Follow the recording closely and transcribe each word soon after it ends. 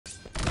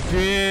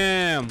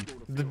Damn,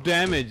 the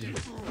damage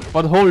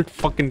for the whole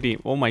fucking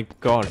team. Oh my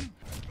god.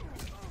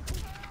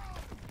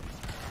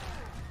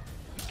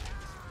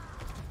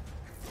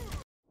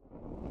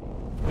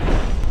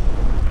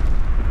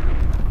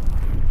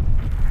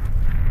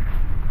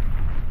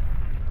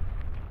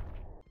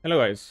 Hello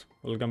guys,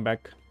 welcome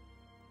back.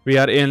 We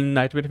are in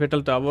Nightmare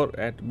Fatal Tower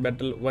at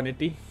Battle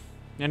 180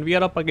 and we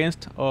are up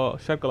against a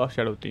Circle of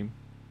Shadow team.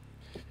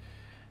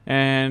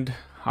 And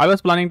I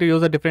was planning to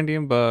use a different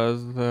team,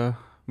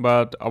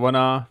 but I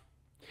wanna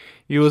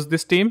use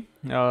this team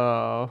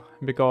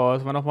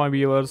because one of my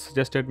viewers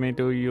suggested me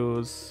to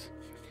use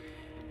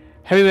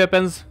heavy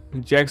weapons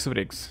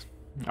DrZeroGaming.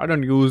 I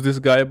don't use this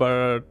guy,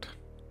 but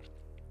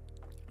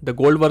the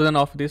gold version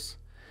of this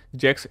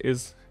Jax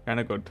is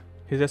kinda good.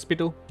 His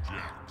SP2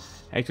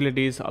 actually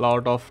deals a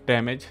lot of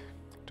damage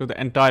to the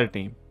entire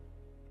team.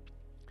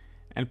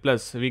 And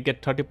plus we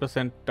get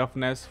 30%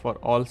 toughness for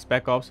all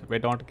spec ops. We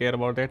don't care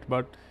about it,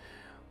 but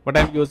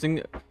I'm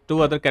using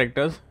two other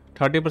characters,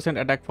 30%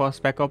 attack for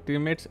spec op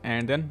teammates,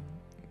 and then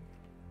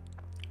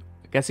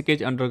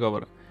Cascade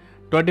Undercover,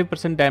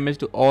 20% damage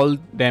to all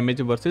damage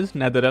versus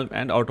Netherrealm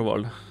and Outer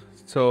World.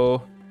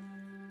 So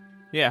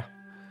yeah,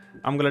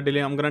 I'm gonna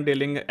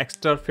dealing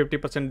extra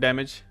 50%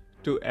 damage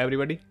to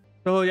everybody.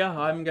 So yeah,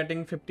 I'm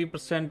getting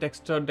 50%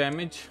 extra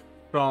damage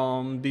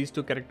from these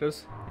two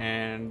characters,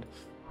 and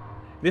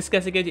this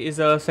Cascade is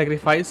a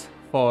sacrifice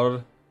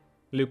for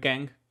Liu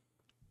Kang.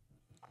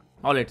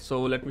 Alright,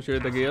 so let me show you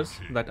the gears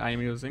that I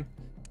am using.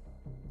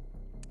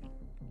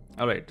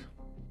 Alright.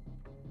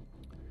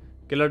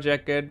 Killer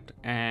Jacket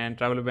and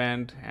Travel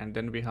Band, and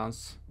then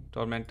Behance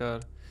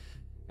Tormentor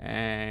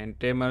and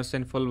Tamer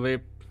Sinful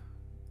Whip.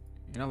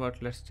 You know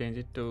what, let's change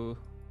it to...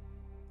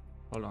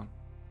 Hold on.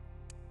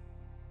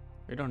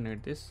 We don't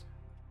need this.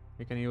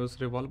 We can use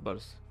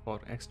revolvers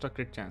for extra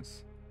crit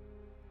chance.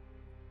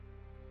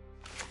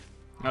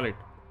 Alright.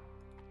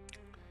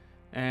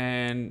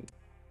 And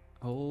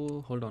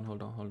oh, hold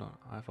on.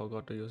 I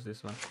forgot to use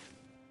this one.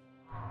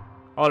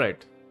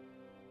 Alright.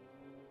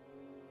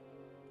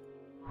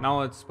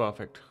 Now it's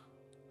perfect.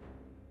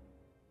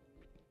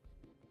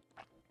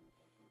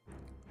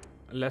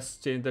 Let's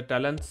change the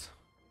talents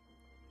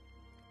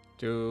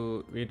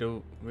to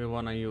we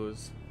wanna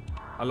use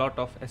a lot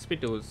of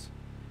SP2s.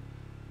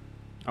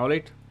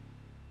 Alright.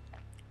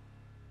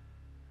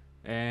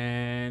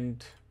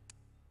 And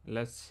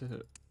let's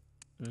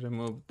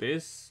remove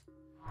this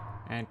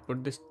and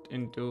put this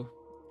into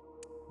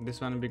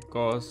this one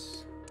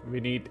because we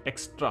need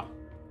extra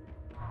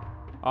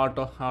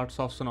Hearts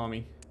of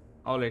Tsunami.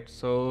 Alright,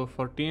 so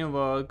for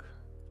teamwork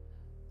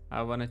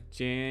I wanna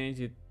change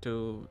it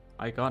to...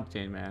 I can't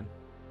change, man.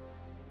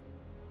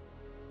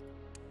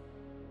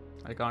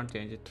 I can't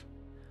change it.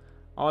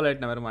 Alright,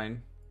 never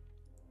mind.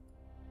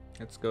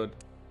 It's good.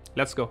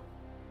 Let's go.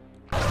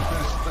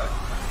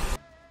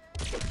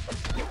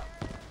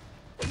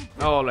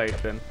 Alright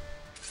then.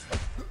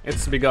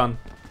 It's begun.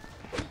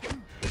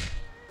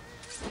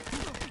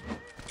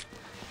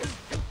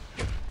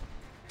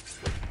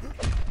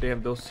 They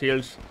have those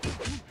shields.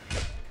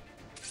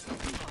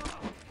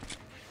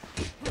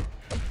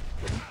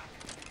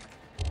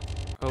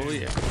 Oh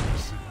yeah.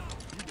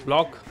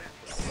 Block.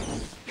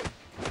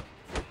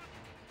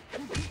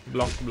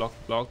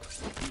 Block.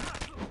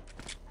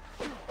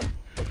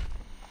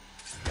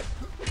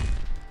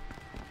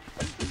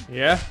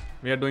 Yeah,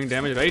 we are doing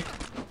damage, right?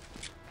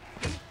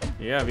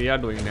 Yeah, we are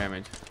doing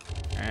damage.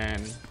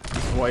 And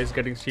this boy is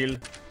getting shield.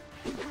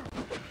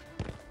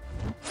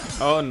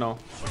 Oh no.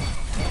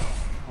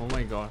 Oh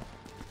my god.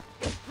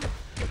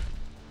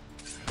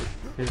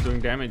 He's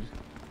doing damage.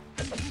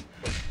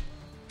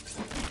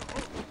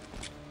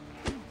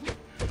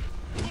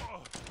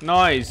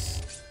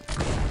 Nice.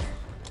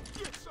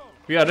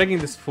 We are wrecking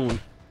this fool.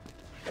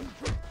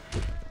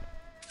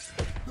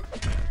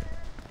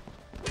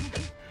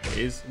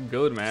 He's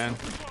good, man.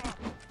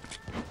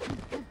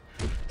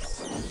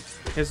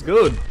 He's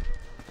good.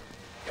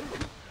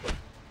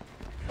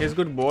 He's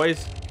good,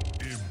 boys.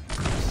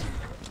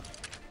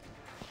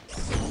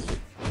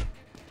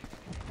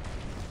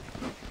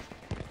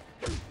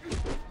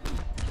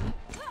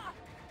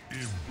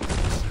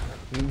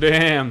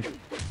 Damn.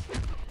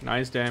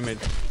 Nice damage.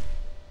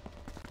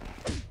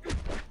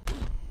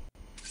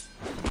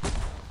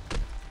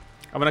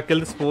 I'm gonna kill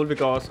this fool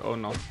because... oh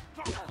no.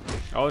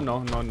 Oh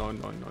no.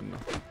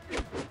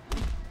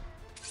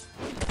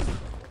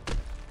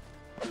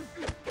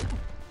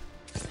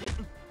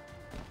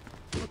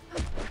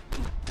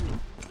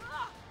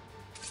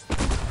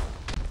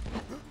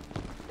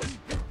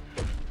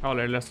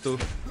 Alright, let's do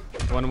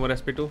one more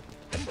SP2.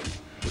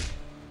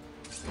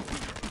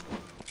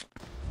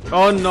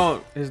 Oh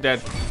no, he's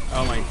dead.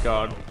 Oh my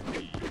god.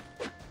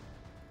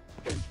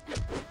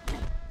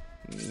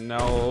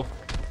 No.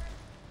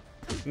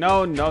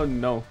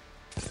 No.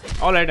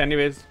 Alright,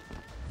 anyways.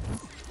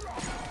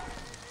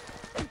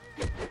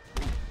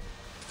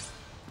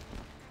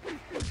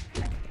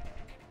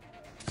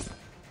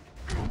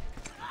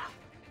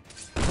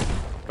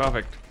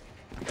 Perfect.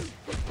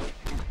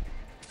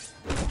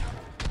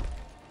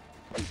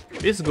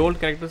 These gold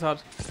characters are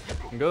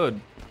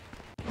good,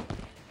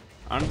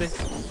 aren't they?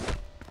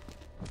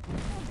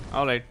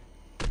 Alright.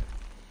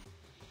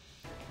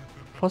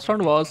 First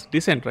round was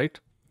decent, right?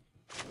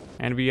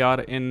 And we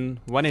are in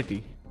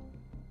 180.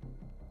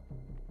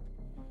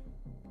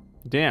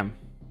 Damn.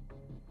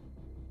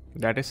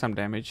 That is some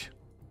damage.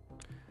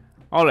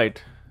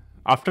 Alright.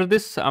 After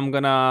this, I'm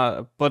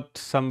gonna put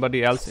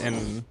somebody else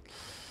in.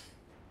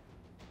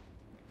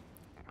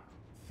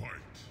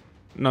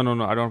 No,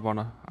 I don't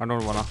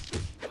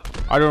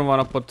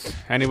wanna put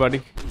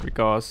anybody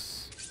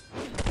because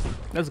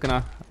that's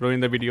gonna ruin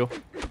the video.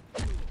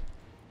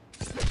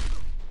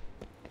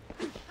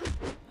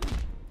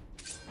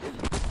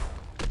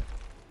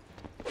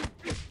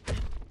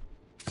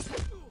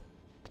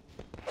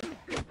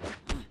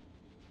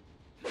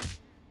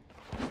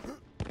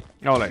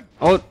 Alright.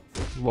 Oh,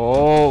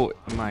 whoa,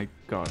 my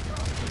god.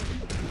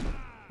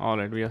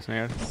 Alright, we are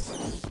snared.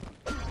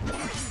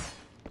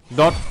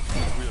 Dot.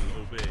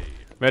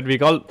 Wait, we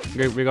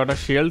got a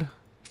shield.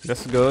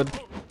 That's good.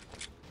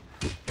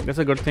 That's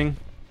a good thing.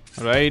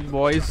 Right,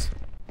 boys.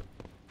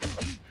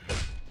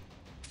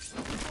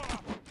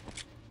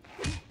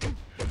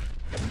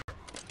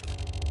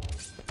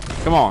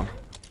 Come on.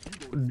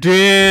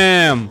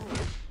 Damn.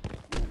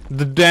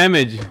 The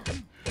damage.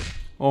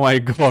 Oh my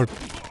god.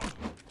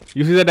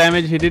 You see the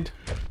damage he did?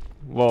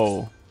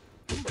 Whoa.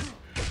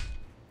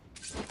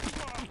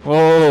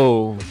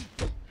 Whoa.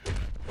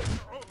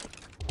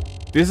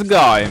 This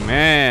guy,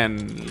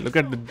 man. Look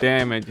at the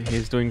damage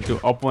he's doing to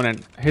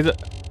opponent.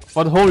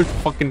 For the whole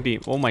fucking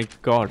team. Oh my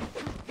god.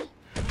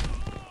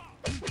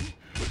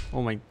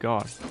 Oh my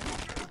god.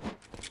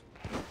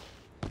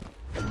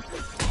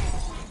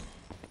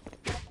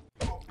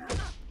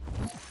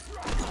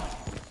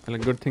 Well, a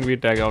good thing we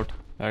tag out.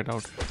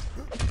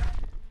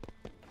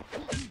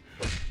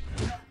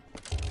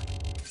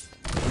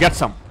 Get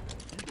some.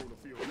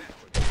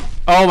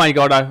 Oh my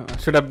god, I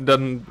should have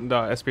done the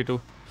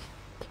SP2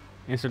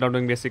 instead of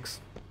doing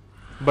basics.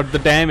 But the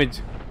damage.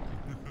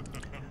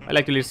 Well,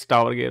 actually it's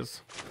tower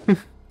gears.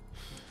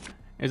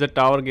 Is a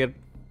tower gear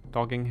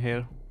talking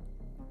here?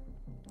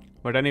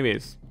 But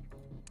anyways.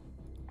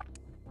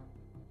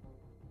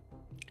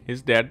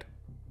 He's dead.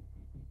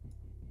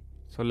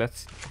 So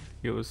let's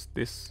use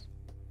this.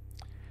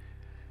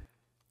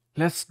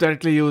 Let's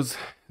directly use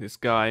this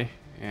guy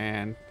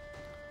and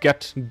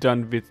get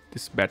done with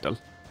this battle.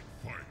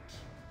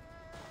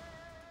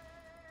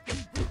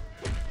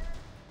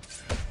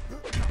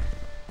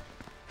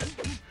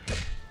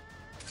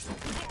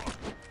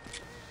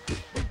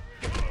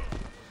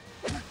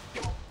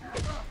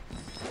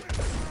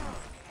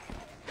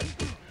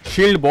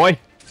 Shield, boy.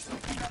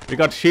 We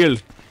got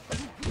shield.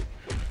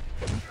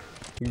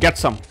 Get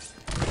some.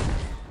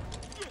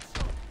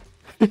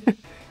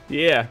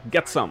 Yeah,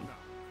 get some.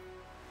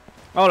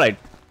 Alright.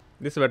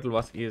 This battle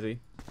was easy.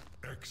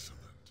 Excellent.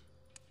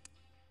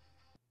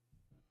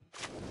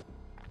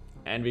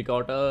 And we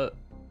got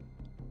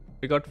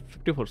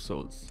 54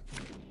 souls.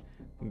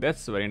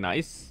 That's very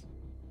nice.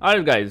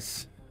 Alright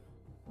guys.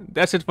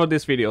 That's it for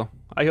this video.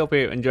 I hope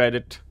you enjoyed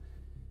it.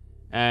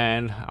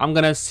 And I'm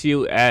gonna see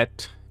you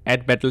at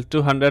battle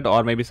 200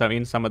 or maybe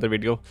in some other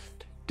video.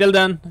 Till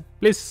then,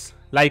 please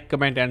like,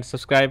 comment and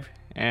subscribe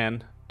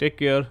and take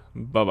care.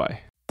 Bye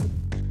bye.